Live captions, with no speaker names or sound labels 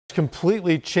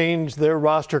Completely changed their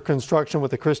roster construction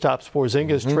with the Kristaps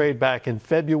Porzingis trade back in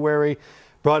February.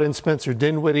 Brought in Spencer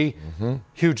Dinwiddie.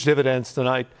 Huge dividends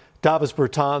tonight. Davis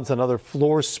Bertans, another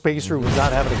floor spacer who's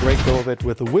not having a great go of it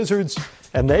with the Wizards.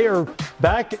 And they are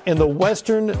back in the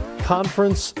Western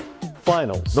Conference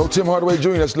Finals. No Tim Hardaway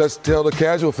Jr. Let's tell the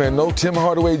casual fan, no Tim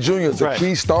Hardaway Jr. is the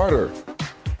key starter.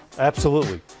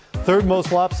 Absolutely. Third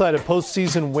most lopsided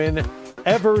postseason win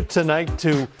ever tonight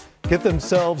to get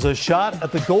themselves a shot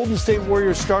at the Golden State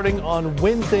Warriors starting on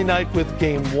Wednesday night with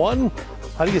Game 1.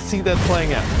 How do you see that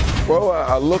playing out? Well,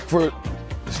 I look for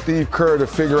Steve Kerr to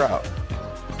figure out.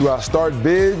 Do I start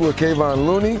big with Kevon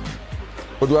Looney,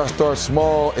 or do I start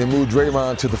small and move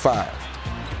Draymond to the 5?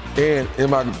 And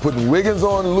am I putting Wiggins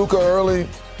on Luka early?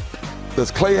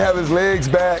 Does Klay have his legs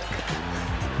back?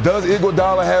 Does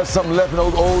Iguodala have something left in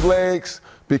those old legs?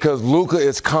 Because Luka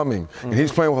is coming, and he's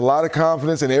playing with a lot of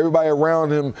confidence, and everybody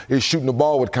around him is shooting the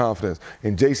ball with confidence.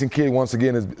 And Jason Kidd, once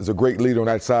again, is a great leader on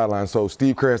that sideline. So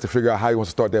Steve Kerr has to figure out how he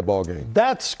wants to start that ball game.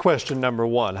 That's question number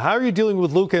one. How are you dealing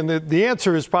with Luka? And the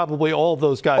answer is probably all of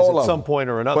those guys at some point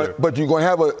or another. But you're going to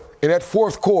have in that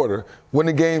fourth quarter, when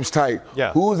the game's tight,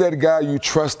 who's that guy you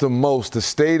trust the most to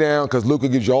stay down? Because Luka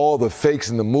gives you all the fakes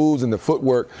and the moves and the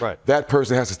footwork. That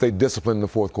person has to stay disciplined in the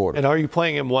fourth quarter. And are you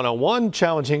playing him one-on-one,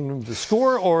 challenging him to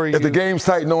score, or are you if the game's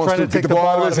tight, no one's to get the ball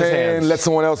out of his hand, let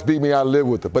someone else beat me, I live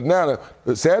with it. But now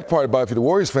the sad part about it, if you're the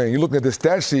Warriors fan, you're looking at this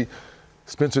stat sheet,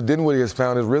 Spencer Dinwiddie has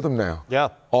found his rhythm now.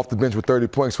 Off the bench with 30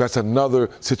 points. So that's another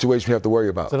situation we have to worry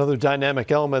about. It's another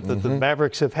dynamic element that the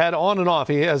Mavericks have had on and off.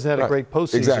 He hasn't had a great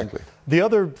postseason. Exactly.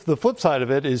 The flip side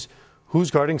of it is who's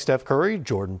guarding Steph Curry,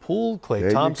 Jordan Poole,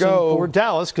 Klay Thompson for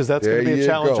Dallas, because that's going to be a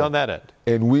challenge on that end.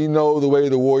 And we know the way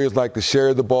the Warriors like to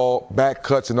share the ball, back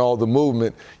cuts and all the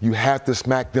movement, you have to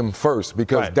smack them first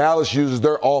because Dallas uses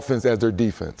their offense as their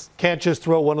defense. Can't just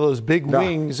throw one of those big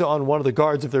wings on one of the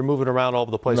guards if they're moving around all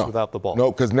over the place without the ball.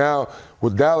 No, because now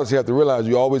with Dallas, you have to realize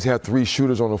you always have 3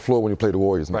 shooters on the floor when you play the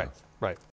Warriors now. Right.